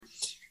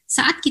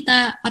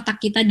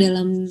otak kita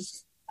dalam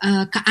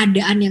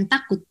keadaan yang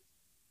takut,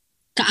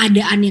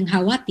 keadaan yang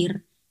khawatir,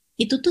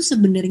 itu tuh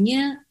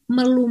sebenarnya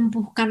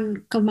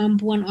melumpuhkan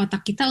kemampuan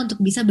otak kita untuk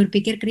bisa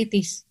berpikir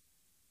kritis.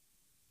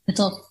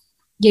 Betul.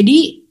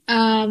 Jadi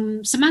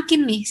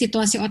semakin nih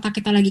situasi otak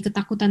kita lagi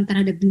ketakutan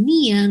terhadap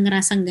dunia,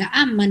 ngerasa nggak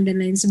aman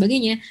dan lain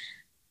sebagainya,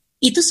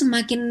 itu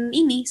semakin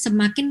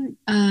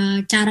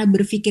cara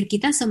berpikir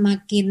kita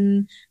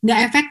semakin nggak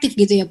efektif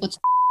gitu ya, Put.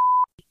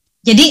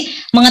 Jadi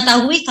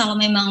mengetahui kalau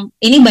memang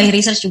ini by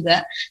research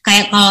juga,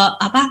 kayak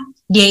kalau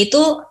dia itu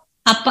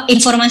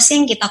informasi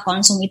yang kita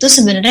konsum itu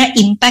sebenarnya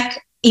impact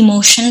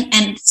emotion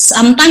and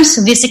sometimes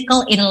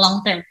physical in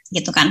long term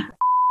gitu kan.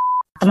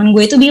 Teman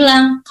gue itu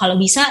bilang kalau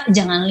bisa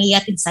jangan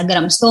lihat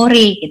Instagram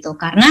story gitu,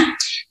 karena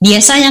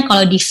biasanya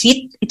kalau di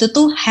feed itu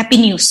tuh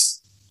happy news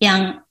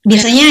yang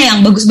biasanya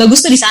yang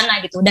bagus-bagus tuh di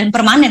sana gitu dan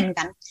permanen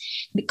kan.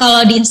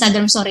 Kalau di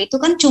Instagram story itu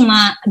kan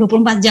cuma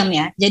 24 jam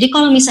ya. Jadi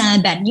kalau misalnya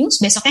bad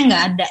news besoknya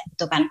nggak ada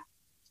gitu kan.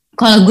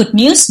 Kalau good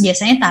news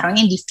biasanya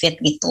taruhnya di feed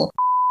gitu.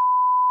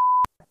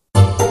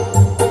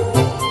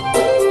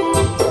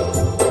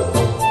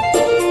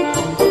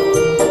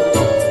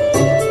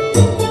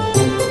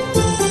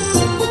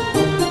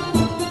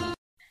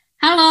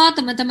 Halo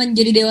teman-teman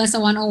Jadi Dewasa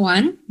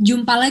 101,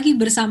 jumpa lagi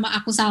bersama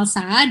aku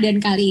Salsa,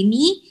 dan kali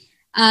ini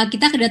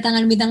kita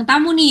kedatangan bintang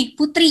tamu nih,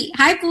 Putri.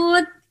 Hai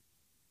Put.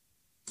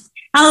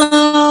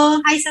 Halo,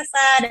 hai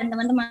Salsa dan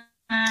teman-teman.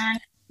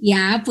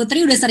 Ya,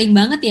 Putri udah sering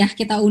banget ya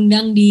kita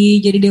undang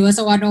di Jadi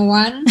Dewasa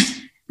 101.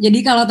 Jadi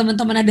kalau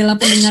teman-teman adalah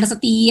pendengar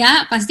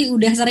setia, pasti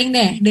udah sering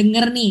deh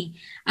denger nih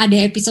ada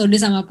episode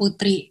sama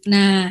Putri.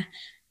 Nah,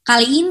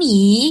 kali ini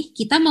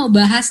kita mau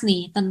bahas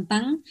nih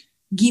tentang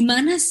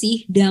gimana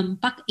sih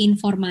dampak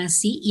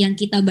informasi yang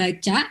kita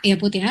baca ya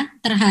Put ya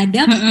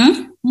terhadap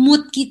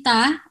mood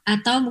kita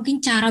atau mungkin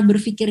cara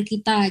berpikir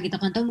kita gitu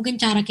kan, atau mungkin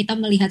cara kita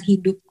melihat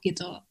hidup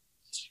gitu.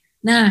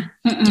 Nah,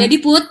 jadi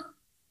Put,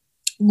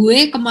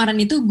 gue kemarin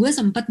itu gue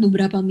sempat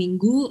beberapa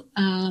minggu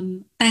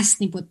tes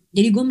nih Put.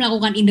 Jadi gue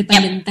melakukan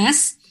independent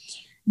test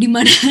di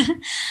mana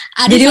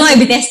ada. Jadi lo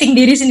A/B testing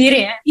diri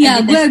sendiri ya? Iya,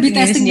 gue A/B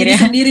testing diri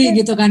sendiri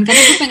gitu kan.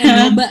 Karena gue pengen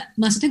coba,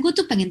 maksudnya gue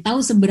tuh pengen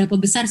tahu seberapa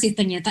besar sih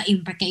ternyata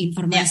impact-nya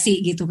informasi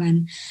gitu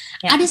kan.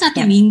 Ada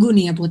satu minggu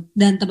nih ya Put,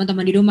 dan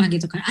teman-teman di rumah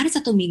gitu kan. Ada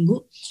satu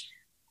minggu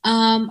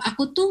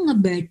aku tuh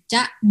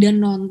ngebaca dan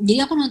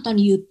jadi aku nonton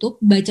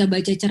YouTube,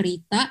 baca-baca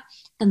cerita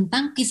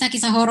tentang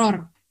kisah-kisah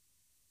horor.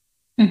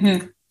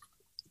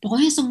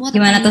 Pokoknya semua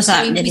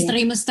tentang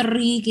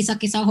misteri-misteri,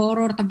 kisah-kisah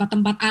horor,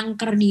 tempat-tempat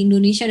angker di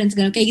Indonesia dan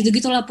segala kayak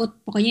gitu-gitulah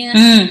Put. Pokoknya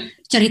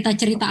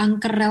cerita-cerita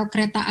angker, rel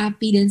kereta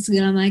api dan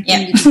segala macam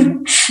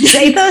gitu.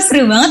 Nah, itu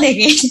seru banget ya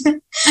kayaknya.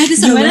 Itu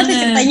seru gimana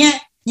banget. Tuh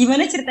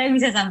gimana ceritanya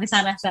bisa sampai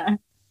sana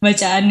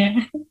bacaannya?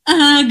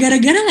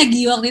 Gara-gara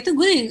lagi waktu itu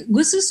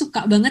gue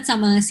suka banget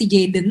sama si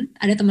Jaden,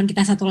 ada teman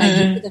kita satu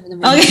lagi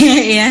teman-teman.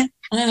 Iya.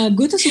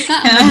 Gue tuh suka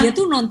sama dia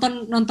tuh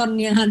nonton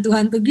yang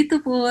hantu-hantu gitu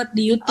Put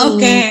di YouTube.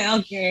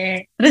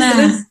 Oke.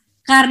 Terus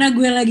karena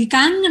gue lagi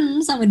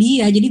kangen sama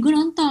dia, jadi gue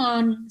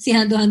nonton si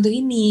hantu-hantu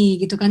ini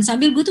gitu kan,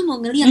 sambil gue tuh mau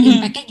ngeliat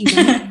impact-nya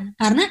gimana.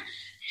 Karena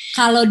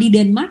kalau di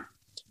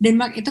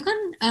Denmark itu kan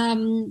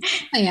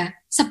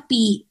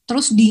sepi,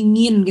 terus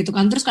dingin gitu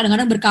kan, terus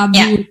kadang-kadang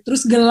berkabut,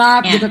 terus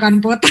gelap gitu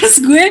kan Put. Terus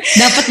gue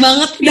dapet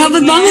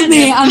banget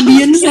nih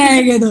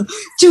ambience-nya gitu.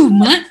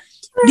 Cuma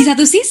di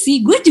satu sisi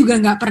gue juga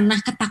nggak pernah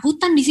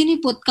ketakutan di sini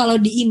Put. Kalau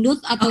di Indo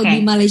atau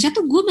di Malaysia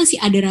tuh gue masih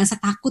ada rasa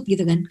takut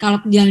gitu kan kalau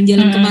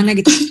jalan-jalan kemana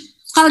gitu.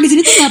 Kalau di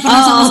sini tuh nggak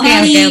pernah sama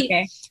sekali.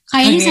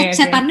 Kayaknya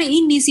setannya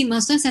ini sih,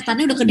 maksudnya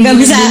setannya udah kedinginan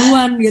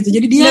duluan gitu.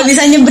 Jadi dia nggak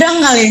bisa nyebrang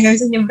kali, nggak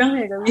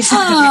bisa.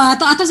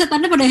 Atau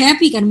setannya pada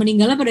happy kan,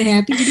 meninggalnya pada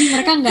happy. Jadi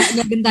mereka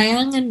nggak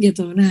gentayangan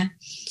gitu. Nah,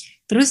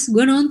 terus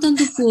gue nonton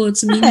tuh Put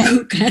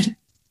seminggu kan.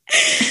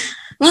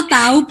 Lo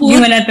tahu Put?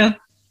 Gimana tuh?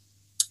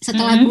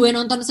 Setelah gue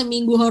nonton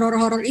seminggu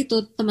horor-horor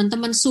itu,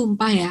 teman-teman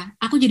sumpah ya,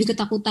 aku jadi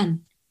ketakutan.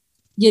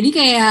 Jadi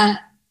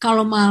kayak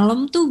kalau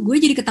malam tuh gue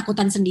jadi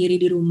ketakutan sendiri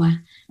di rumah.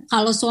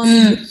 Kalau suami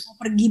gue mau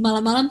pergi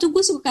malam-malam tuh gue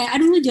suka kayak,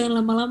 aduh lu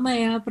jangan lama-lama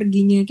ya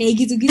perginya,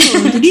 kayak gitu-gitu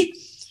loh. Jadi,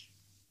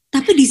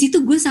 tapi di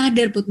situ gue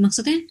sadar Put,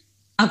 maksudnya,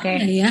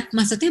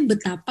 maksudnya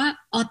betapa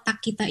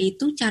otak kita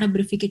itu, cara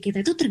berpikir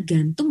kita itu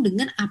tergantung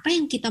dengan apa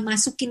yang kita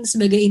masukin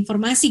sebagai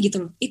informasi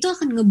gitu loh. Itu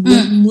akan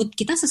ngebuat mood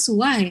kita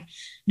sesuai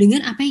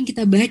dengan apa yang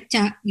kita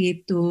baca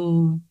gitu.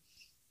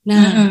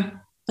 Nah,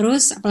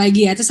 terus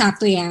apalagi ya, itu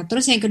satu ya.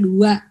 Terus yang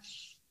kedua,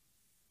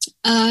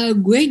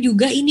 gue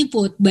juga ini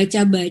Put,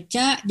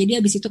 baca-baca. Jadi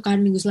abis itu kan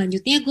minggu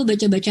selanjutnya gue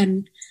baca-baca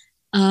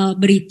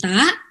berita,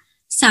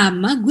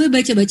 sama gue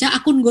baca-baca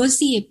akun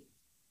gosip.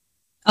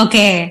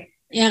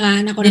 Ya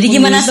kan, jadi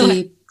gimana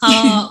gosip.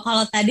 Tuh?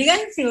 Kalau tadi kan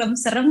film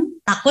serem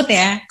takut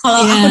ya.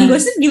 Kalau akun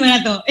gosip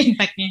gimana tuh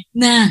impactnya?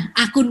 Nah,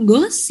 akun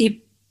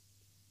gosip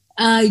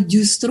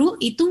justru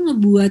itu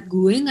ngebuat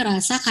gue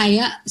ngerasa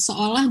kayak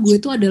seolah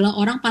gue tuh adalah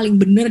orang paling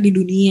bener di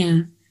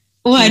dunia.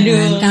 Waduh. Ya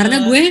kan? Karena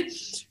gue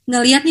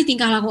ngelihat nih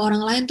tingkah laku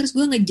orang lain, terus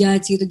gue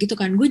ngejudge gitu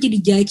kan. Gue jadi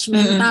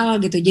judgmental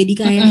gitu. Jadi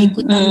kayak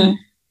ikutan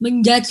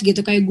menjudge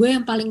gitu, kayak gue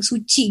yang paling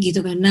suci gitu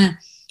kan. Nah,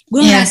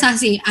 Gue ngerasa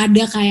sih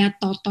ada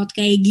kayak totot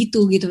kayak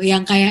gitu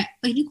yang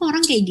kayak ini kok orang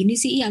kayak gini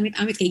sih,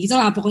 amit-amit kayak gitu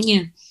lah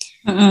pokoknya.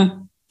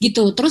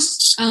 Gitu.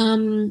 Terus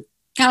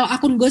kalau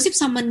akun gosip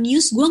sama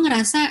news gue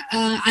ngerasa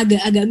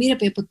agak-agak mirip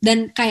ya Put.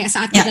 Dan kayak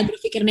saat kita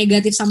berpikir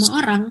negatif sama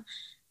orang,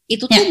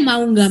 itu tuh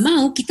mau nggak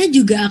mau kita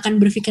juga akan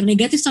berpikir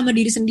negatif sama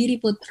diri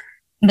sendiri Put.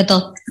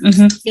 Betul.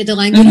 Gitu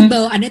kan. Jadi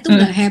bawaannya tuh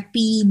nggak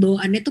happy,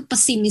 bawaannya tuh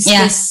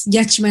pesimistis,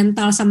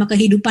 judgmental sama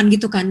kehidupan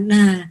gitu kan.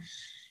 Nah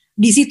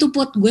di situ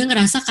Put gue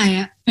ngerasa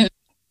kayak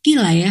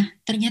gila ya,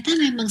 ternyata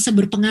memang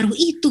seberpengaruh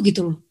itu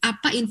gitu loh.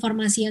 Apa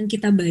informasi yang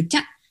kita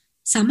baca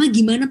sama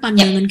gimana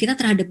pandangan kita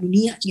terhadap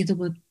dunia gitu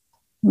Put.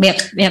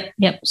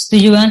 Yap,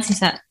 setuju banget sih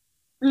Sa.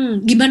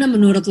 Gimana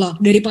menurut lo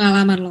dari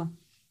pengalaman lo?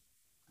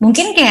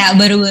 Mungkin kayak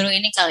baru-baru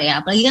ini kali ya,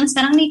 apalagi kan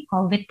sekarang nih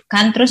COVID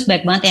kan, terus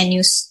banyak banget ya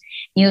news.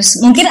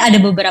 Mungkin ada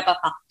beberapa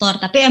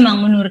faktor, tapi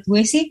emang menurut gue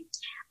sih,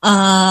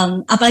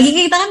 apalagi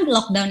kita kan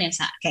lockdown ya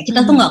Sa, kayak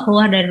kita tuh nggak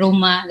keluar dari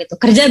rumah gitu.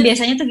 Kerja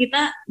biasanya tuh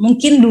kita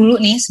mungkin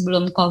dulu nih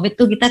sebelum COVID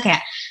tuh kita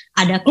kayak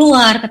ada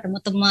keluar ketemu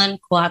teman,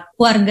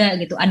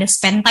 keluarga gitu, ada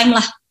spend time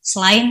lah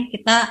selain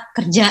kita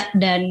kerja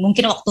dan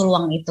mungkin waktu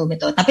luang itu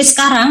gitu. Tapi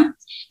sekarang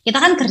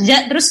kita kan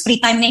kerja terus free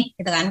time nih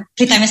gitu kan,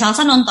 free time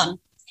salsa nonton.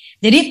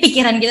 Jadi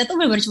pikiran kita tuh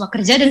benar-benar cuma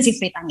kerja dan si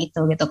free time itu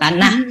gitu kan.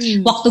 Nah,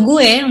 waktu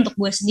gue untuk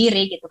gue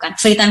sendiri gitu kan,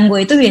 free time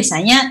gue itu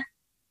biasanya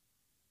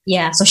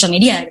ya social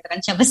media gitu kan.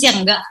 Siapa sih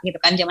yang enggak gitu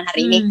kan zaman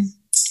hari ini.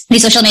 Di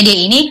social media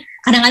ini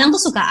kadang-kadang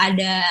tuh suka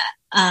ada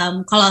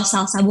kalau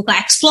salsa buka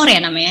explore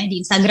ya namanya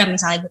di Instagram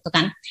misalnya gitu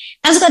kan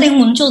suka ada yang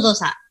muncul tuh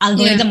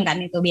algoritma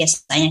kan itu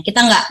biasanya kita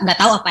nggak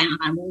tahu apa yang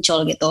akan muncul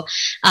gitu.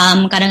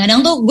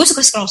 Kadang-kadang tuh gue suka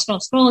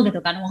scroll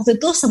gitu kan.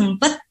 Waktu itu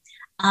sempet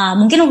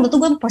mungkin waktu itu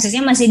gue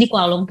posisinya masih di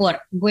Kuala Lumpur.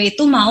 Gue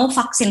itu mau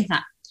vaksin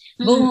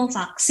gue mau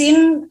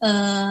vaksin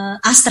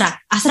Astra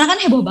kan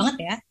heboh banget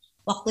ya.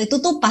 Waktu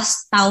itu tuh pas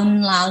tahun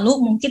lalu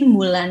mungkin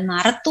bulan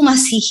Maret tuh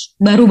masih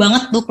baru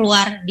banget tuh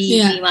keluar di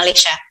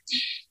Malaysia.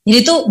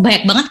 Jadi tuh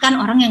banyak banget kan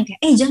orang yang kayak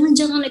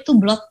jangan itu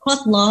blood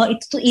clot loh, itu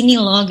tuh ini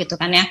loh gitu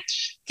kan ya.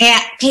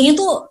 Kayaknya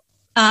tuh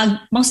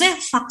maksudnya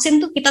vaksin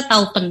tuh kita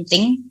tahu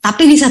penting,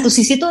 tapi di satu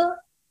sisi tuh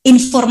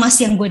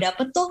informasi yang gue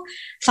dapet tuh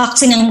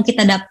vaksin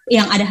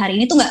yang ada hari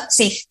ini tuh nggak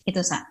safe gitu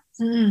Sa.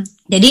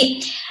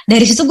 Jadi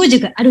dari situ gue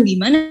juga aduh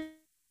gimana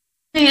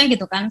ya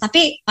gitu kan.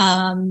 Tapi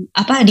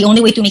the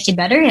only way to make it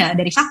better ya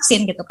dari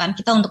vaksin gitu kan.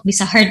 Kita untuk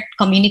bisa herd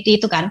community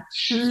itu kan,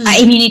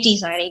 immunity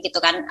gitu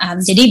kan.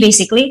 Jadi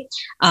basically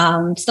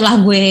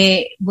setelah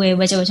gue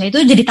baca-baca itu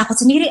jadi takut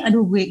sendiri.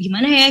 Aduh gue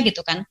gimana ya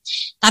gitu kan.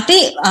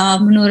 Tapi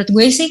menurut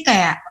gue sih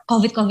kayak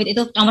COVID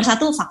itu nomor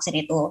 1 vaksin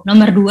itu.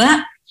 Nomor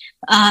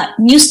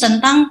 2 news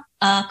tentang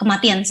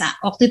kematian Sa.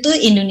 Waktu itu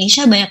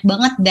Indonesia banyak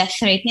banget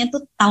death rate-nya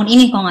tuh tahun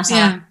ini kalau nggak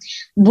salah.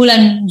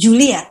 Bulan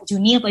Juni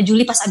apa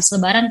Juli pas abis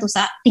lebaran tuh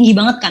Sa, tinggi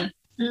banget kan.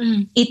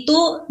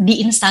 Itu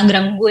di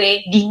Instagram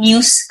gue, di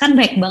news kan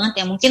banyak banget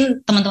ya.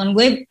 Mungkin teman-teman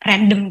gue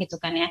random gitu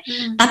kan ya.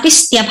 Tapi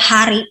setiap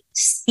hari,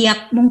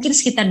 mungkin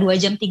sekitar 2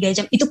 jam, 3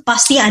 jam itu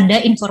pasti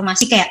ada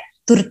informasi kayak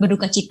turut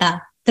berduka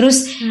cita.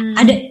 Terus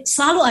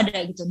selalu ada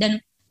gitu. Dan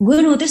gue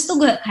notice tuh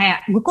gue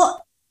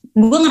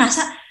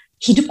ngerasa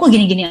hidup kok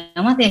gini-gini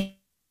amat ya.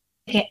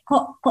 Kayak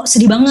kok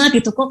sedih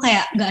banget gitu, kok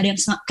kayak nggak ada yang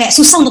kayak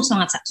susah untuk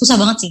semangat, susah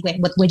banget sih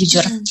buat gue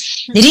jujur.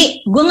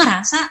 Jadi gue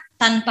ngerasa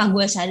tanpa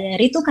gue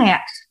sadari tuh kayak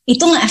itu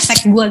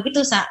nge-efek gue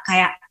gitu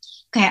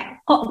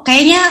kayak kok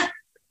kayaknya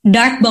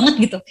dark banget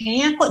gitu,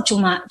 kayaknya kok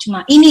cuma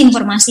ini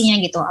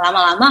informasinya gitu.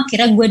 Lama-lama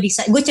akhirnya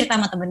gue cerita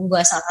sama temen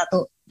gue, salah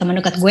satu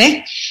teman dekat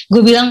gue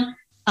bilang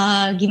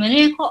gimana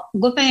ya kok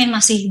gue pengen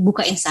masih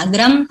buka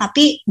Instagram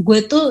tapi gue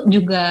tuh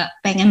juga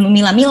pengen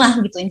memilah-milah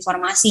gitu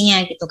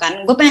informasinya gitu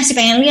kan. Gue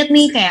pengen lihat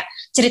nih kayak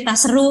cerita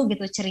seru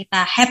gitu,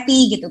 cerita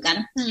happy gitu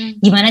kan.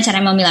 Gimana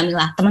caranya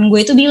memilah-milah. Temen gue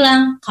itu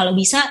bilang kalau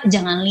bisa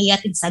jangan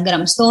lihat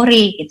Instagram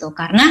story gitu,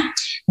 karena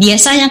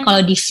biasanya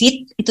kalau di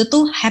feed itu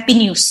tuh happy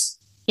news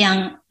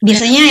yang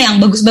biasanya yang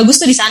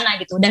bagus-bagus tuh di sana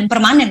gitu dan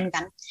permanen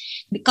kan.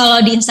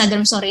 Kalau di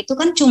Instagram story itu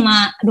kan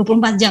cuma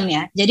 24 jam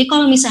ya. Jadi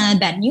kalau misalnya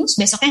bad news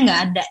besoknya nggak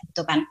ada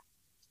gitu kan.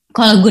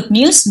 Kalau good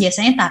news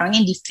biasanya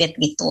taruhnya di feed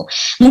gitu.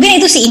 Mungkin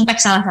itu sih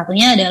impact salah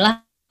satunya adalah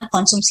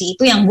konsumsi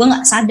itu yang gue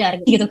nggak sadar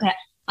gitu kayak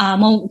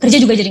mau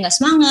kerja juga jadi nggak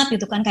semangat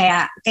gitu kan.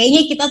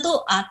 Kayaknya kita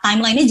tuh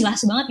timeline-nya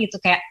jelas banget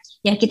gitu kayak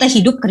ya kita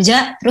hidup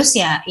kerja terus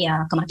ya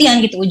kematian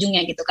gitu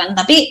ujungnya gitu kan.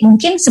 Tapi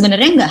mungkin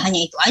sebenarnya nggak hanya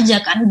itu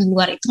aja kan, di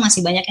luar itu masih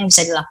banyak yang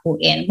bisa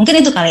dilakuin.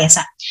 Mungkin itu kali ya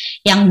Sa,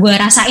 yang gue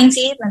rasain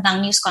sih tentang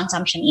news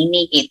consumption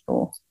ini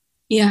gitu.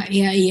 Iya.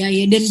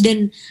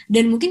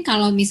 Dan mungkin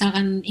kalau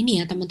misalkan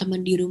ini ya teman-teman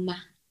di rumah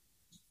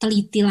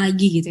teliti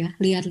lagi gitu ya,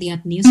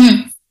 lihat-lihat news,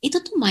 itu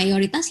tuh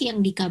mayoritas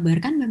yang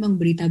dikabarkan memang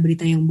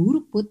berita-berita yang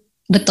buruk Put.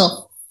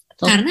 Betul.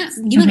 Karena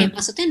gimana ya,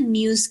 maksudnya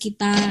news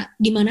kita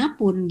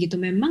dimanapun gitu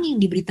memang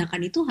yang diberitakan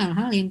itu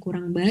hal-hal yang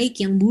kurang baik,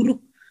 yang buruk.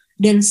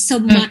 Dan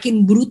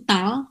semakin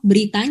brutal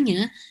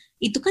beritanya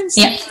itu kan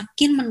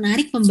semakin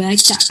menarik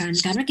pembaca kan,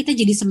 karena kita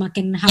jadi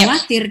semakin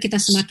khawatir, kita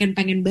semakin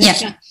pengen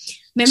baca.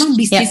 Memang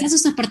bisnisnya tuh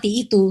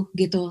seperti itu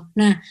gitu.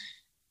 Nah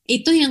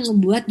itu yang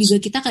membuat juga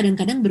kita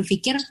kadang-kadang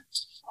berpikir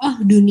oh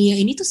dunia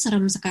ini tuh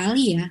serem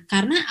sekali ya,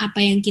 karena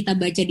apa yang kita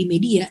baca di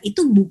media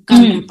itu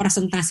bukan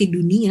representasi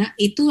dunia,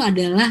 itu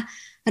adalah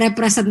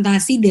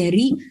representasi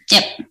dari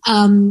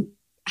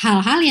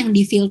hal-hal yang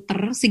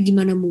difilter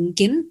segimana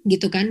mungkin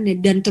gitu kan,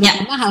 dan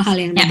terutama hal-hal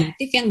yang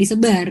negatif yang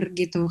disebar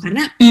gitu,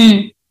 karena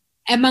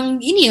emang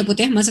ini ya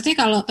Put ya, maksudnya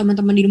kalau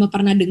teman-teman di rumah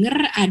pernah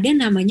dengar ada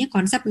namanya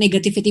konsep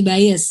negativity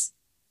bias.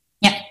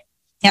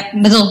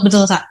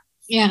 Betul Sa.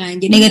 Ya kan,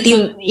 jadi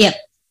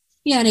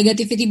ya,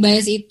 negativity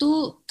bias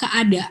itu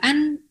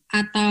keadaan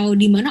atau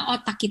di mana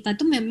otak kita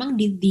tuh memang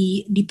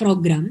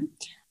diprogram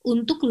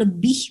untuk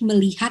lebih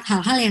melihat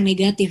hal-hal yang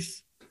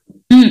negatif.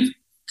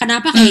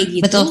 Kenapa kayak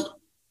gitu? Betul.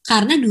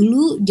 Karena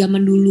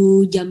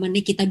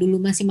zamannya kita dulu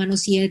masih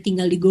manusia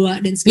tinggal di goa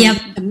dan segala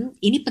macam,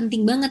 ini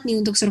penting banget nih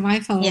untuk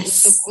survival,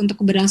 untuk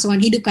keberlangsungan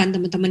hidup kan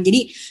teman-teman.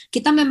 Jadi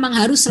kita memang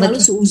harus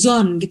selalu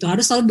suuzon gitu,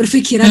 harus selalu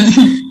berpikiran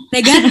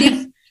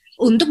negatif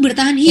untuk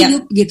bertahan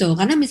hidup gitu.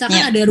 Karena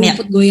misalkan ada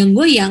rumput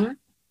goyang-goyang,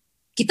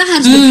 kita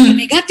harus berpikir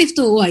negatif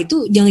tuh. Wah,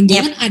 itu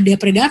jangan-jangan ada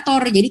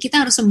predator. Jadi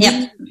kita harus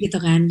sembunyi gitu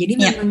kan. Jadi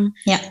memang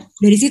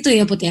dari situ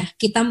ya Put ya,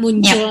 kita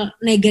muncul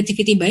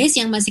negativity bias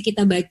yang masih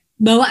kita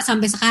bawa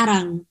sampai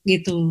sekarang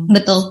gitu.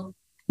 Betul.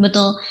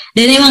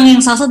 Dan emang yang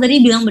Salsa tadi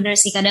bilang benar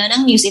sih,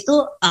 kadang-kadang news itu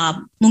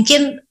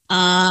mungkin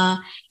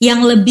yang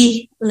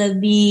lebih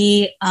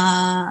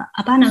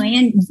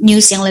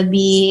news yang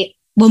lebih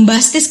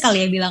bombastis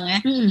kali ya bilangnya,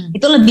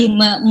 itu lebih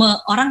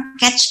orang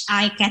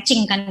eye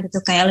catching kan gitu,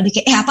 kayak lebih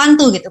kayak apaan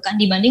tuh gitu kan,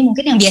 dibanding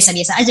mungkin yang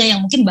biasa-biasa aja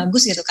yang mungkin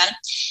bagus gitu kan,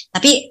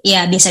 tapi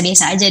ya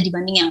biasa-biasa aja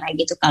dibanding yang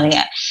kayak gitu kali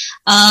ya.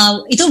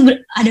 Itu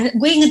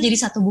gue inget jadi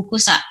satu buku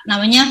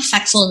namanya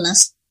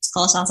Factfulness,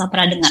 kalau Salsa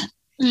pernah dengar.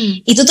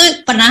 Itu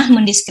tuh pernah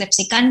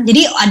mendeskripsikan,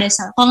 jadi ada,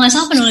 kalau nggak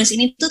salah penulis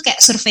ini tuh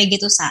kayak survei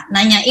gitu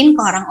nanyain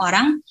ke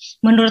orang-orang,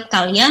 menurut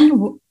kalian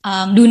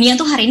dunia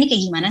tuh hari ini kayak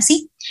gimana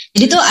sih?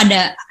 Jadi tuh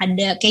ada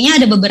kayaknya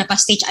ada beberapa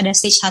stage, ada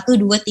stage 1, 2,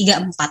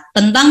 3, 4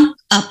 tentang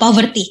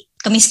poverty,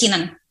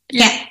 kemiskinan.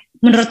 Kayak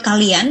menurut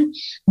kalian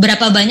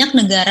berapa banyak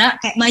negara,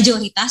 kayak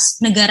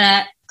mayoritas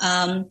negara,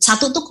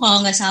 satu tuh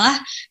kalau nggak salah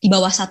di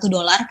bawah $1,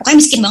 pokoknya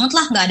miskin banget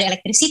lah, nggak ada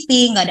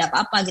electricity, nggak ada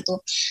apa-apa gitu.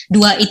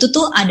 2 itu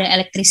tuh ada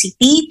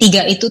electricity,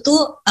 3 itu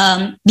tuh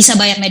bisa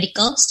bayar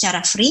medical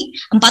secara free,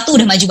 4 tuh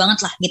udah maju banget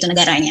lah gitu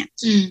negaranya.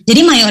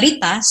 Jadi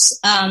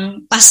mayoritas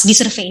pas di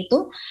survei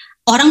itu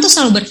orang tuh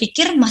selalu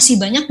berpikir masih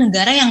banyak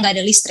negara yang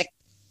nggak ada listrik.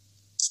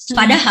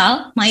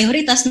 Padahal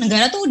mayoritas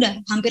negara tuh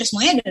udah hampir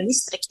semuanya ada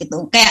listrik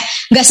gitu. Kayak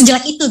nggak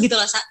sejelek itu gitu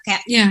loh,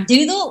 kayak.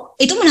 Jadi tuh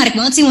itu menarik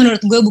banget sih menurut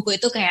gue buku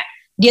itu, kayak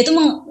dia tuh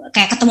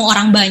kayak ketemu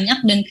orang banyak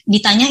dan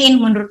ditanyain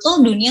menurut lo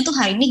dunia tuh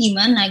hari ini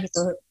gimana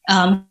gitu.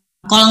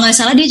 Kalau nggak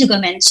salah dia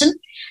juga mention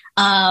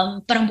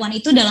perempuan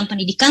itu dalam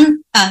pendidikan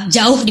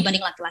jauh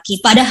dibanding laki-laki.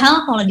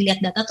 Padahal kalau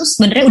dilihat data tuh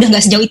sebenarnya udah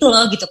nggak sejauh itu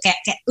loh gitu.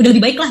 Kayak udah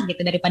lebih baik lah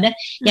gitu daripada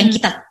yang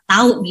kita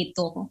tahu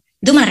gitu.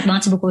 Itu menarik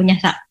banget sih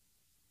bukunya, Sa.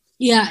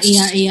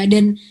 Iya.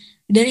 Dan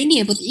ini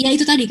ya Put, ya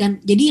itu tadi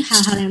kan. Jadi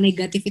hal-hal yang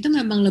negatif itu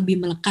memang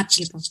lebih melekat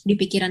gitu di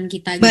pikiran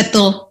kita gitu.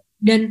 Betul.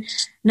 Dan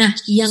nah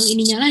yang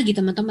ininya lagi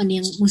teman-teman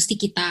yang mesti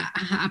kita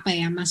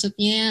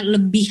maksudnya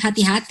lebih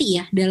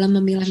hati-hati ya dalam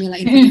memilah-milah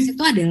informasi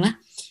itu adalah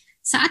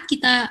saat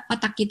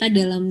otak kita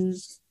dalam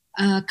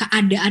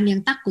keadaan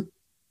yang takut,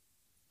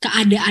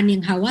 keadaan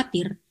yang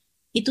khawatir,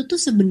 itu tuh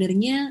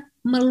sebenarnya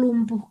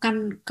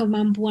melumpuhkan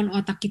kemampuan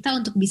otak kita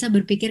untuk bisa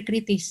berpikir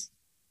kritis.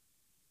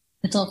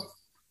 Betul.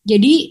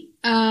 Jadi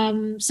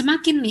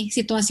semakin nih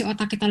situasi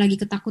otak kita lagi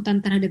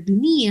ketakutan terhadap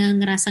dunia,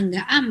 ngerasa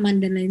nggak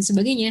aman dan lain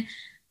sebagainya,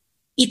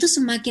 itu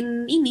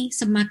semakin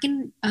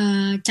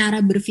cara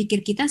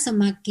berpikir kita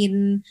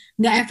semakin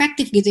nggak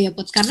efektif gitu ya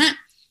Put, karena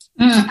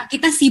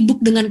kita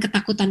sibuk dengan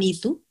ketakutan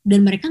itu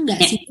dan mereka nggak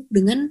sibuk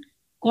dengan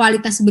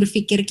kualitas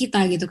berpikir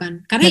kita gitu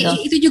kan, karena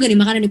itu juga nih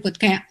makanya nih Put,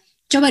 kayak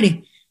coba deh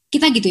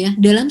kita gitu ya,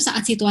 dalam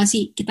saat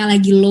situasi kita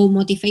lagi low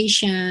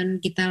motivation,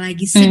 kita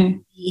lagi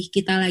sedih,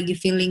 kita lagi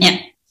feeling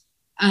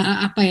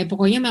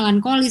pokoknya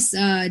melankolis,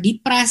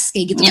 depres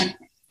kayak gitu kan.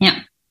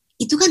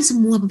 Itu kan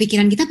semua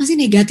pikiran kita pasti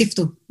negatif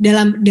tuh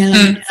dalam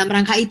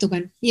rangka itu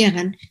kan, iya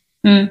kan?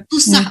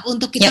 Susah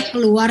untuk kita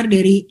keluar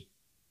dari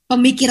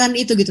pemikiran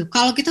itu gitu.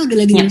 Kalau kita udah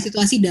lagi dalam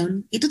situasi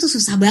down, itu tuh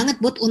susah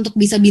banget buat untuk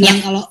bisa bilang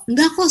kalau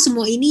enggak kok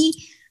semua ini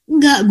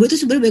enggak, gue tuh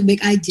sebenarnya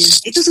baik-baik aja.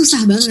 Itu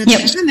susah banget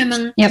karena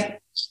memang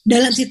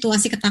dalam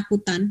situasi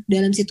ketakutan,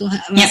 dalam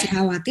situasi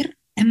khawatir,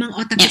 emang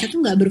otak kita tuh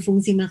nggak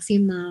berfungsi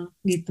maksimal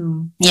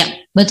gitu.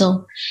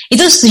 Betul.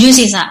 Itu setuju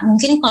sih, Sa.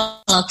 Mungkin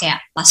kalau kayak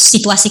pas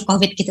situasi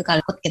COVID gitu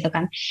kan,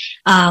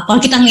 kalau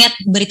kita ngeliat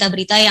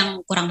berita-berita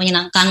yang kurang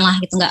menyenangkan lah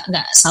gitu,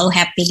 nggak selalu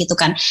happy gitu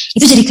kan,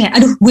 itu jadi kayak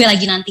aduh gue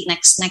lagi nanti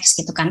next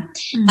gitu kan.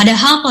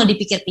 Padahal kalau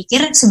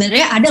dipikir-pikir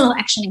sebenarnya ada loh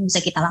action yang bisa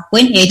kita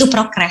lakuin, yaitu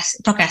progress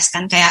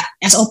kan, kayak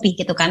SOP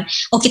gitu kan.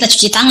 Oh, kita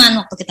cuci tangan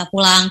waktu kita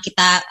pulang,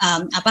 kita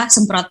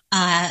semprot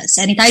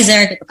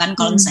sanitizer gitu kan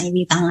kalau misalnya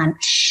di tangan.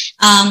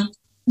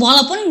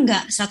 walaupun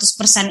nggak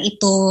 100%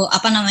 itu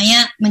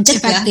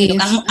mencegah gitu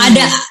kan,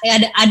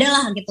 ada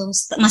lah gitu,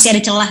 masih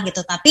ada celah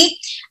gitu, tapi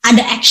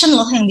ada action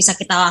loh yang bisa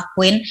kita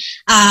lakuin.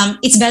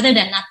 It's better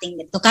than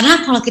nothing gitu, karena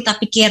kalau kita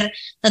pikir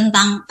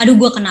tentang aduh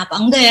gue kenapa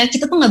enggak ya,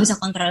 kita tuh nggak bisa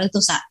kontrol itu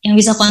yang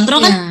bisa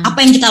kontrol kan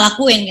apa yang kita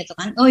lakuin gitu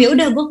kan. Oh ya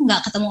udah, gue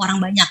nggak ketemu orang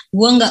banyak,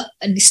 gue nggak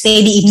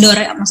stay di indoor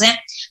ya, maksudnya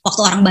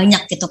waktu orang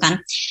banyak gitu kan.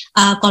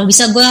 Kalau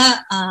bisa gue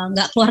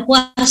nggak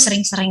keluar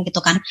sering-sering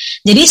gitu kan.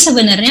 Jadi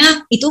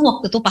sebenarnya itu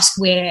waktu itu pas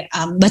gue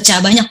baca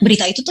banyak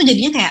berita itu tuh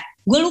jadinya kayak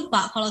gue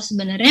lupa kalau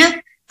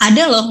sebenarnya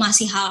ada loh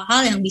masih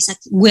hal-hal yang bisa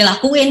gue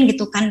lakuin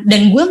gitu kan,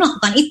 dan gue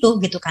melakukan itu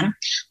gitu kan,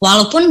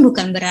 walaupun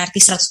bukan berarti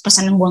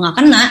 100% yang gue gak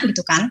kena gitu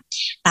kan,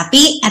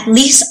 tapi at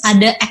least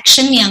ada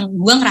action yang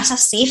gue ngerasa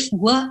safe,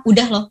 gue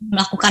udah loh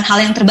melakukan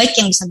hal yang terbaik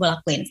yang bisa gue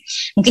lakuin.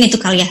 Mungkin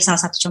itu kali ya salah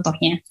satu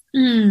contohnya.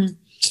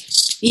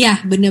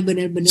 Iya, bener.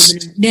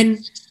 Dan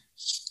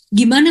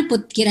gimana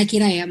Put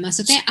kira-kira ya,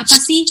 maksudnya apa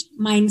sih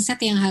mindset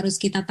yang harus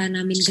kita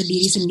tanamin ke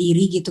diri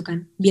sendiri gitu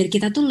kan, biar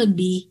kita tuh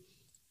lebih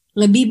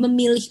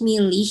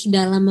memilih-milih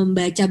dalam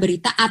membaca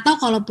berita, atau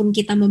kalaupun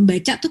kita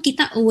membaca tuh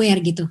kita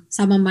aware gitu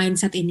sama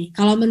mindset ini.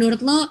 Kalau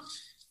menurut lo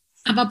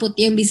apa Put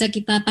yang bisa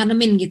kita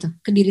tanemin gitu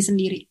ke diri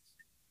sendiri?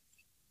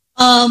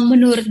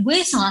 Menurut gue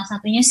salah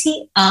satunya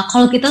sih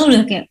kalau kita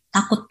udah kayak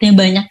takutnya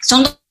banyak,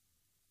 contoh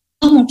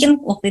mungkin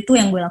waktu itu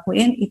yang gue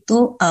lakuin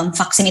itu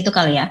vaksin itu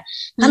kali ya.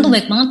 Kan tuh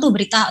baik banget tuh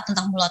berita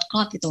tentang blood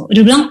clot itu.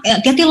 Dia bilang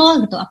hati-hati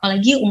loh gitu,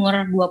 apalagi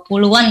umur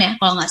 20-an ya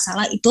kalau nggak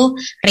salah, itu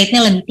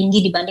rate-nya lebih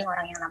tinggi dibanding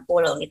orang yang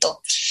 60 gitu.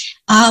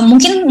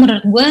 Mungkin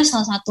menurut gue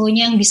salah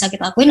satunya yang bisa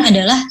kita lakuin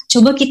adalah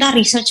coba kita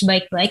research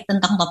baik-baik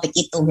tentang topik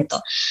itu gitu.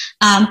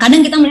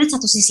 Kadang kita melihat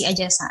satu sisi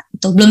aja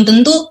itu belum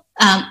tentu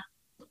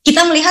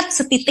kita melihat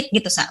setitik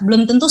gitu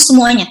belum tentu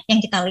semuanya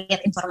yang kita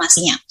lihat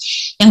informasinya.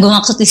 Yang gue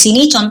maksud di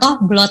sini contoh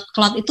blood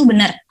clot itu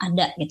benar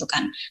ada gitu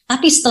kan,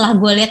 tapi setelah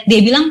gue lihat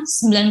dia bilang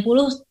 90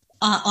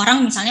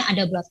 orang misalnya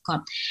ada blood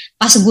clot,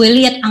 pas gue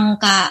lihat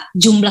angka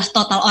jumlah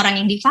total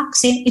orang yang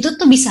divaksin itu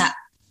tuh bisa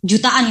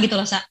jutaan gitu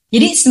loh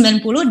jadi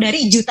 90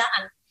 dari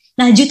jutaan.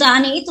 Nah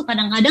jutaannya itu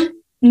kadang-kadang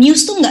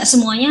news tuh nggak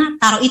semuanya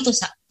taruh itu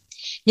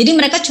jadi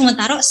mereka cuma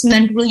taruh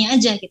 90-nya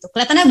aja gitu.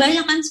 Kelihatannya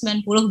banyak kan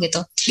 90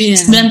 gitu.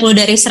 90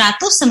 dari 100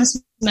 sama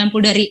 90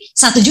 dari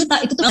 1 juta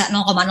itu tuh 0,00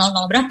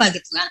 berapa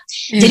gitu kan.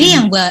 Jadi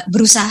yang gue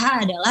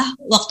berusaha adalah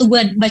waktu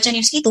gue baca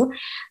news itu,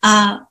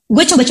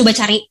 gue coba-coba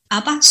cari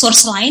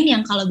source lain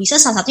yang kalau bisa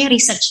salah satunya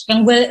research.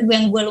 Yang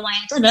gue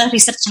lumayan itu adalah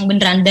research yang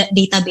beneran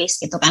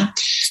database gitu kan.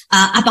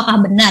 Apakah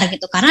benar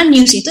gitu. Karena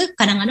news itu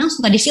kadang-kadang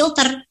suka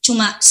difilter,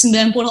 cuma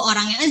 90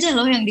 orangnya aja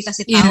loh yang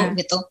dikasih tahu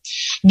gitu.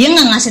 Dia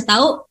nggak ngasih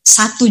tahu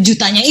 1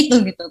 jutanya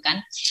itu gitu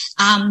kan.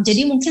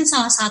 Jadi mungkin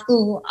salah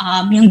satu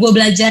yang gue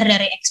belajar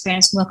dari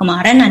experience gue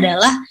kemarin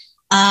adalah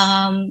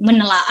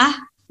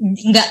menelaah,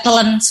 nggak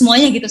telan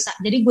semuanya gitu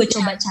jadi gue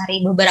coba cari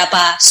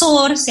beberapa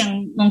source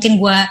yang mungkin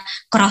gue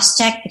cross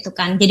check gitu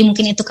kan. Jadi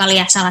mungkin itu kali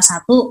ya salah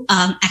satu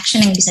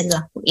action yang bisa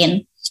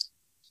dilakuin.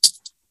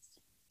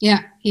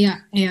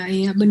 Iya,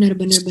 benar.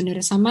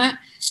 Sama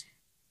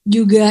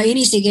juga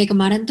ini sih, kayak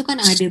kemarin tuh kan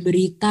ada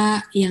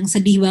berita yang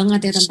sedih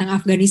banget ya tentang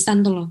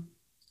Afghanistan tuh loh.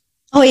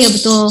 Oh iya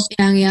betul.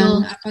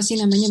 Yang apa sih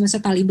namanya,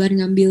 masa Taliban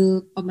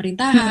ngambil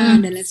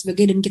pemerintahan dan lain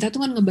sebagainya, dan kita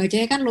tuh kan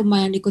ngebacanya kan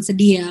lumayan ikut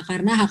sedih ya,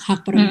 karena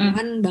hak-hak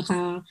perempuan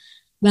bakal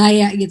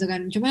bahaya gitu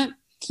kan. Cuma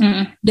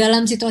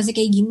dalam situasi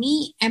kayak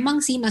gini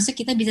emang sih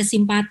maksudnya kita bisa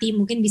simpati,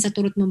 mungkin bisa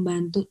turut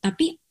membantu,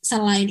 tapi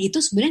selain itu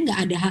sebenarnya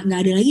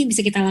nggak ada lagi yang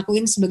bisa kita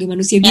lakuin sebagai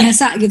manusia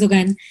biasa gitu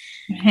kan.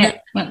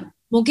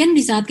 Mungkin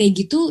di saat kayak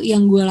gitu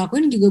yang gue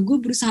lakuin juga gue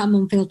berusaha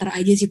memfilter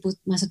aja sih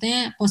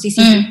maksudnya posisi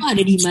itu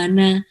ada di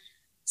mana,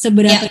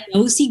 seberapa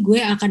jauh sih gue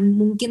akan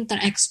mungkin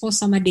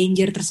terekspos sama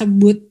danger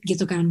tersebut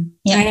gitu kan.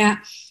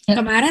 Kayak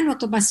kemarin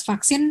waktu pas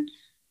vaksin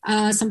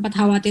sempat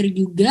khawatir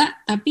juga,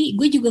 tapi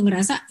gue juga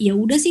ngerasa ya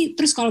udah sih,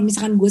 terus kalau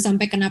misalkan gue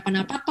sampai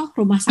kenapa-napa toh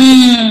rumah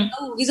sakit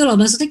tahu gitu loh,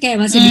 maksudnya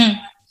kayak masih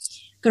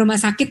ke rumah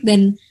sakit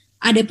dan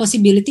ada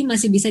possibility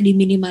masih bisa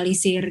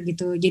diminimalisir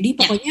gitu. Jadi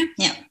pokoknya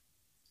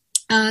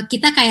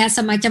kita kayak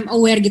semacam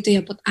aware gitu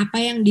ya Put,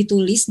 apa yang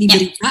ditulis di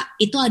berita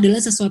itu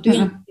adalah sesuatu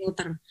yang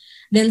filter,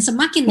 dan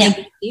semakin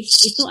negatif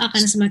itu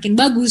akan semakin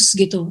bagus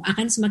gitu,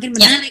 akan semakin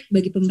menarik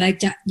bagi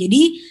pembaca.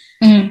 Jadi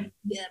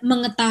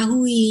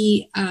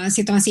mengetahui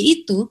situasi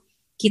itu,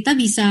 kita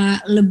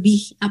bisa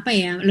lebih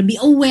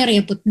lebih aware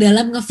ya Put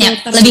dalam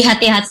ngefilter, lebih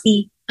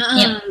hati-hati.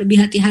 Lebih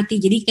hati-hati.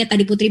 Jadi kayak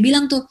tadi Putri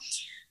bilang tuh,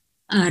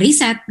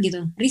 riset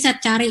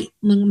cari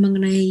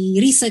mengenai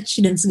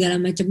research dan segala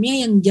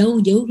macamnya yang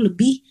jauh-jauh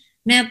lebih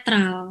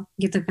netral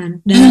gitu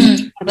kan dalam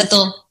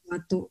betul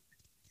waktu.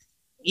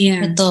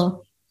 Iya.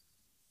 Betul.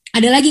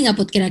 Ada lagi nggak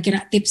Put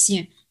kira-kira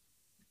tipsnya?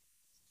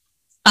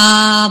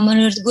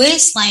 Menurut gue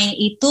selain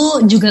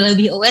itu juga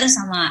lebih aware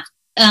sama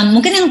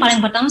mungkin yang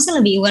paling pertama sih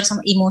lebih aware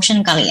sama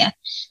emotion kali ya.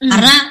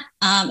 Karena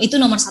itu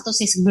nomor 1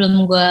 sih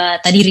sebelum gue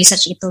tadi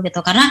research itu gitu.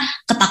 Karena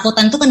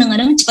ketakutan tuh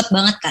kadang-kadang cepet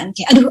banget kan,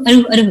 kayak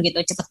aduh gitu,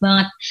 cepet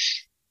banget.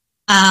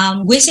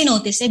 gue sih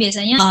notice-nya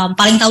biasanya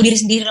paling tahu diri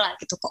sendiri lah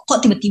gitu. Kok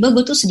tiba-tiba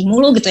gue tuh sedih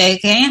mulu gitu ya.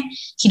 Kayaknya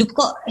hidup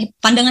kok,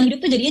 pandangan hidup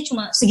tuh jadinya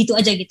cuma segitu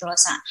aja gitu loh,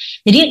 Sa.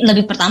 Jadi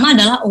lebih pertama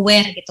adalah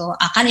aware gitu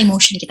akan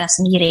emosi kita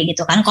sendiri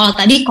gitu kan. Kalau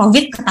tadi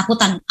COVID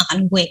ketakutan akan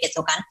gue gitu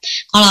kan.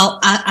 Kalau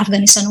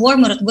Afghanistan War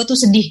menurut gue tuh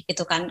sedih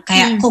gitu kan.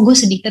 Kayak kok gue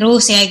sedih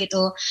terus ya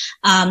gitu.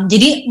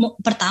 Jadi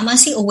pertama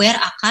sih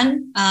aware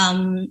akan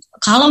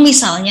kalau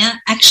misalnya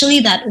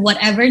actually that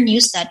whatever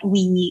news that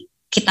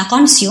kita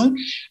consume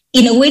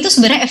in a way itu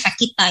sebenarnya efek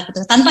kita gitu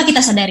tanpa kita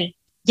sadari.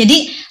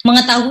 Jadi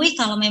mengetahui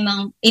kalau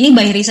memang ini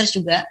by research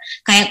juga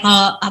kayak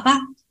kalau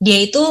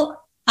dia itu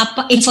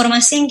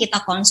informasi yang kita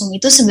konsum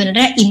itu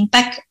sebenarnya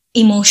impact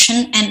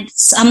emotion and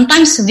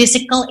sometimes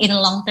physical in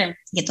long term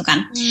gitu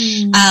kan.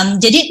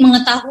 Jadi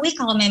mengetahui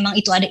kalau memang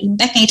itu ada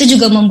impactnya itu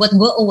juga membuat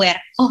gue aware.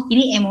 Oh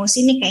ini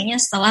emosi nih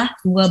kayaknya setelah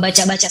gue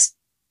baca-baca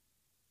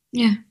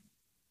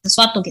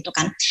sesuatu gitu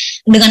kan.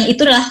 Dengan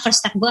itu adalah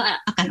first step gue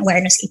akan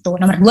awareness itu.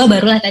 Nomor 2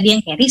 barulah tadi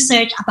yang kayak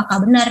research, apakah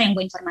benar yang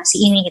gue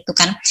informasi ini gitu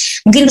kan.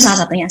 Mungkin itu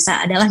salah satunya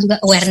adalah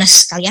juga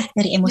awareness kali ya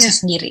dari emosi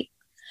sendiri.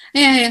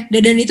 Iya.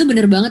 Dan itu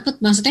benar banget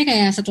Put. Maksudnya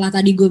kayak setelah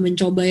tadi gue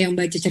mencoba yang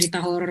baca cerita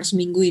horor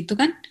seminggu itu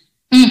kan,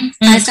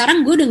 kayak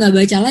sekarang gue udah gak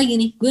baca lagi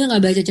nih. Gue gak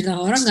baca cerita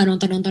horor, gak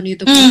nonton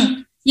YouTube.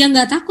 Ya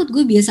gak takut,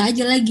 gue biasa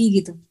aja lagi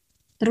gitu.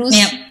 Terus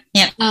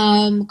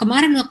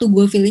kemarin waktu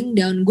gue feeling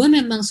down, gue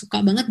memang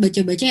suka banget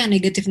baca-baca yang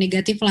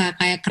negatif-negatif lah,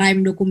 kayak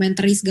crime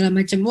documentary segala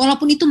macam.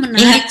 Walaupun itu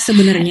menarik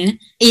sebenarnya,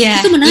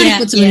 itu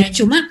menarik sebenarnya.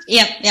 Cuma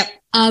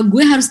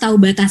gue harus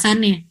tahu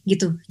batasannya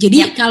gitu.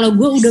 Jadi kalau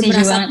gue udah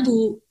merasa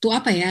tuh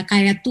apa ya,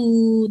 kayak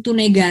tuh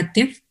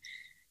negatif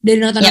dari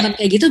nonton-nonton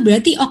kayak gitu,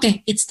 berarti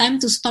oke, it's time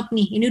to stop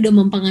nih. Ini udah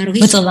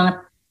mempengaruhi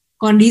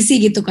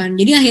kondisi gitu kan.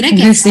 Jadi akhirnya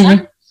kayak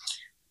sekarang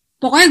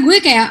pokoknya gue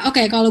kayak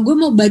oke, kalau gue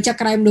mau baca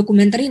crime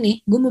documentary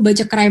nih, gue mau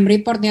baca crime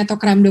report nih atau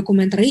crime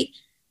documentary,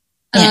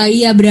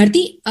 ya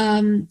berarti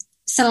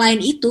selain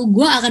itu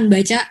gue akan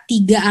baca 3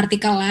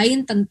 artikel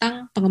lain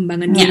tentang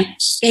pengembangan diri,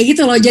 kayak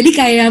gitu loh. Jadi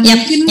kayak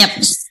mungkin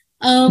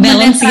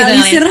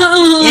menetralisir,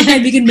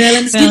 kayak bikin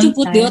balance gitu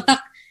Put di otak.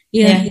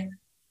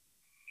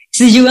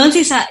 Setuju banget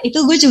sih, Sa.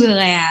 Itu gue juga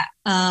kayak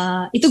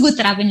itu gue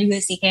terapin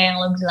juga sih kayak yang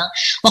lo bilang.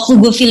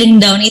 Waktu gue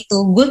feeling down itu,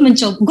 gue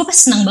mencoba, gue pas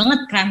senang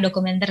banget crime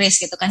documentaries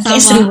gitu kan.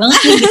 Kayak seru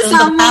banget gitu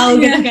untuk tahu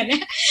gitu kan ya.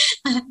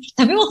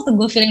 Tapi waktu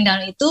gue feeling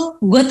down itu,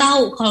 gue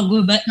tahu kalau gue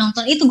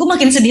nonton itu gue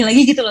makin sedih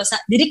lagi gitu loh, Sa.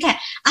 Jadi kayak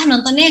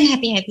nontonnya yang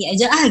happy-happy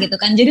aja gitu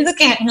kan. Jadi tuh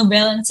kayak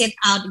ngebalance it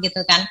out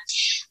gitu kan.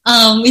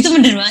 Itu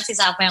bener banget sih,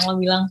 Sa, apa yang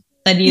lo bilang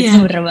tadi.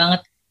 Itu bener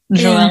banget.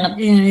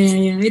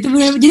 Iya. Itu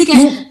bener. Jadi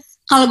kayak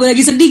kalau gue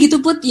lagi sedih gitu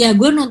Put, ya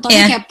gue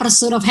nontonnya kayak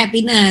Pursuit of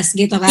Happiness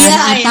gitu kan,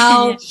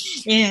 atau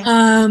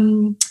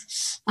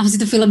apa sih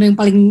itu film yang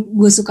paling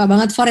gue suka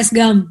banget, Forrest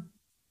Gump.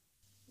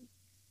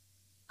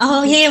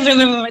 Oh iya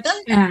benar itu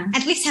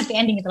at least happy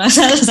ending gitu loh.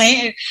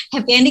 Saya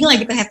happy ending lah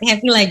gitu,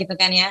 happy lah gitu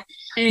kan ya.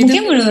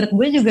 Mungkin menurut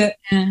gue juga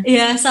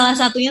ya salah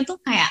satunya tuh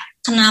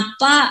kayak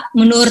kenapa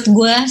menurut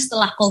gue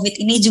setelah COVID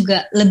ini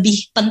juga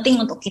lebih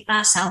penting untuk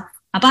kita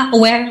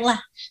aware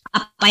lah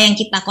apa yang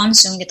kita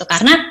konsum gitu.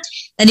 Karena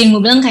tadi yang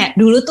gue bilang kayak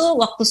dulu tuh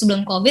waktu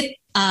sebelum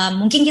COVID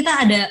mungkin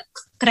kita ada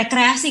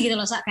rekreasi gitu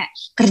loh, kayak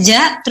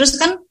kerja terus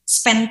kan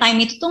spend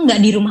time itu tuh nggak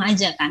di rumah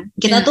aja kan,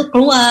 kita tuh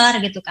keluar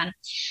gitu kan.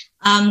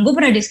 Gue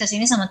pernah diskusi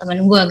ini sama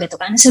teman gue gitu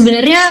kan,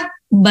 sebenarnya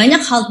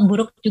banyak hal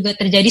buruk juga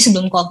terjadi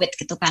sebelum COVID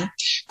gitu kan,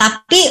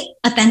 tapi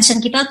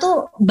attention kita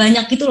tuh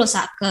banyak gitu loh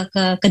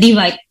ke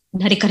divide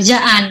dari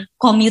kerjaan,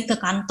 commute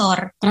ke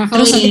kantor,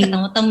 terus nanti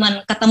ketemu teman,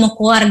 ketemu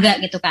keluarga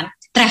gitu kan,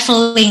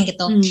 traveling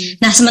gitu.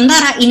 Nah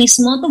sementara ini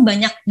semua tuh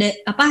banyak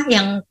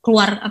yang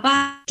keluar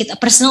kita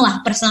personal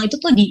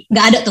itu tuh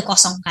nggak ada tuh,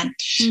 kosong kan.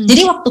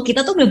 Jadi waktu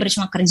kita tuh bener-bener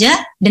cuma kerja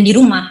dan di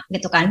rumah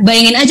gitu kan.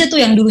 Bayangin aja tuh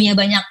yang dulunya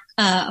banyak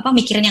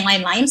mikirin yang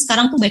lain-lain,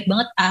 sekarang tuh baik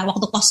banget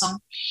waktu kosong.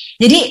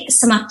 Jadi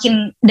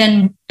semakin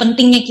dan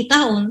pentingnya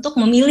kita untuk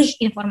memilih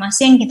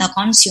informasi yang kita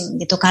konsum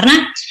gitu,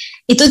 karena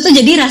itu tuh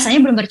jadi rasanya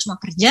benar-benar cuma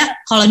kerja.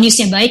 Kalau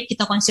newsnya baik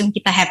kita konsum,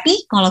 kita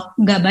happy. Kalau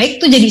nggak baik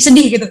tuh jadi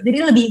sedih gitu. Jadi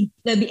lebih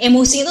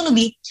emosi itu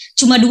lebih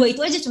cuma 2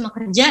 itu aja, cuma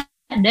kerja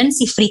dan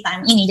si free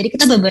time ini. Jadi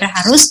kita benar-benar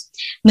harus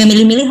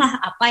memilih-milih lah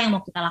apa yang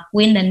mau kita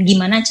lakuin dan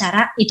gimana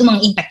cara itu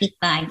mengimpact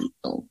kita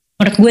gitu.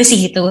 Menurut gue sih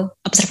gitu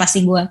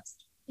observasi gue.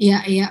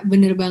 Iya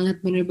bener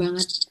banget.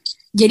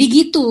 Jadi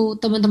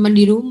gitu teman-teman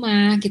di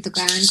rumah gitu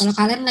kan. Kalau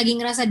kalian lagi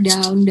ngerasa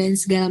down dan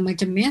segala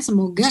macamnya,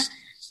 semoga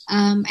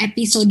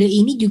episode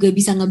ini juga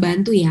bisa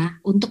ngebantu ya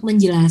untuk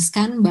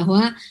menjelaskan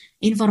bahwa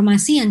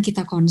informasi yang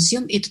kita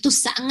konsum itu tuh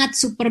sangat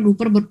super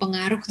duper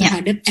berpengaruh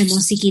terhadap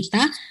emosi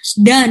kita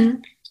dan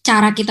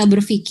cara kita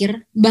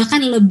berpikir.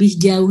 Bahkan lebih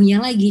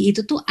jauhnya lagi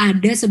itu tuh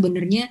ada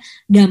sebenarnya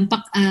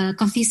dampak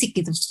ke fisik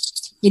gitu.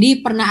 Jadi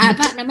pernah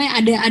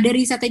ada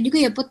risetnya juga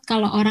ya Put,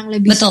 kalau orang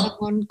lebih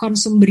suka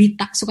konsum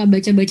berita, suka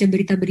baca-baca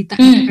berita-berita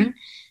gitu kan,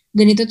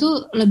 dan itu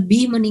tuh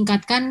lebih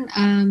meningkatkan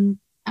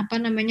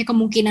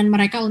kemungkinan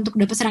mereka untuk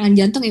dapat serangan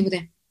jantung ya Put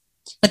ya.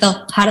 Betul,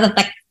 heart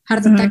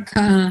heart attack,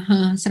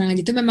 serangan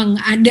itu memang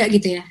ada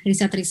gitu ya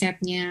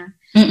riset-risetnya.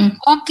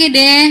 Oke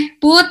deh,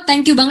 Put,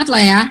 thank you banget loh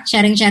ya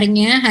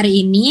sharing-sharingnya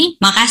hari ini.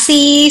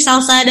 Makasih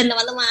Salsa dan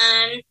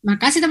teman-teman.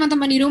 Makasih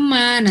teman-teman di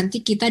rumah.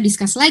 Nanti kita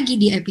discuss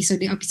lagi di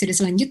episode-episode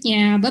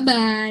selanjutnya.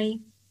 Bye-bye.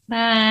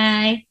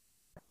 Bye.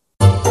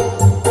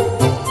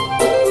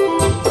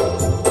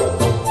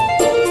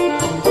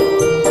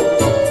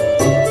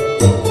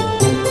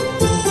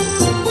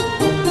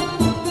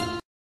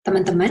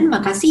 Teman-teman,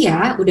 makasih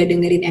ya udah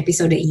dengerin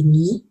episode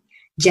ini.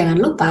 Jangan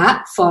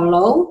lupa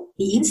follow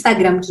di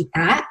Instagram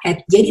kita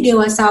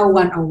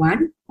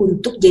 @jadidewasa101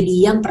 untuk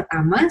jadi yang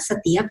pertama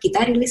setiap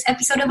kita rilis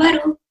episode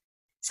baru.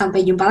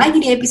 Sampai jumpa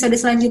lagi di episode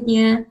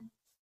selanjutnya.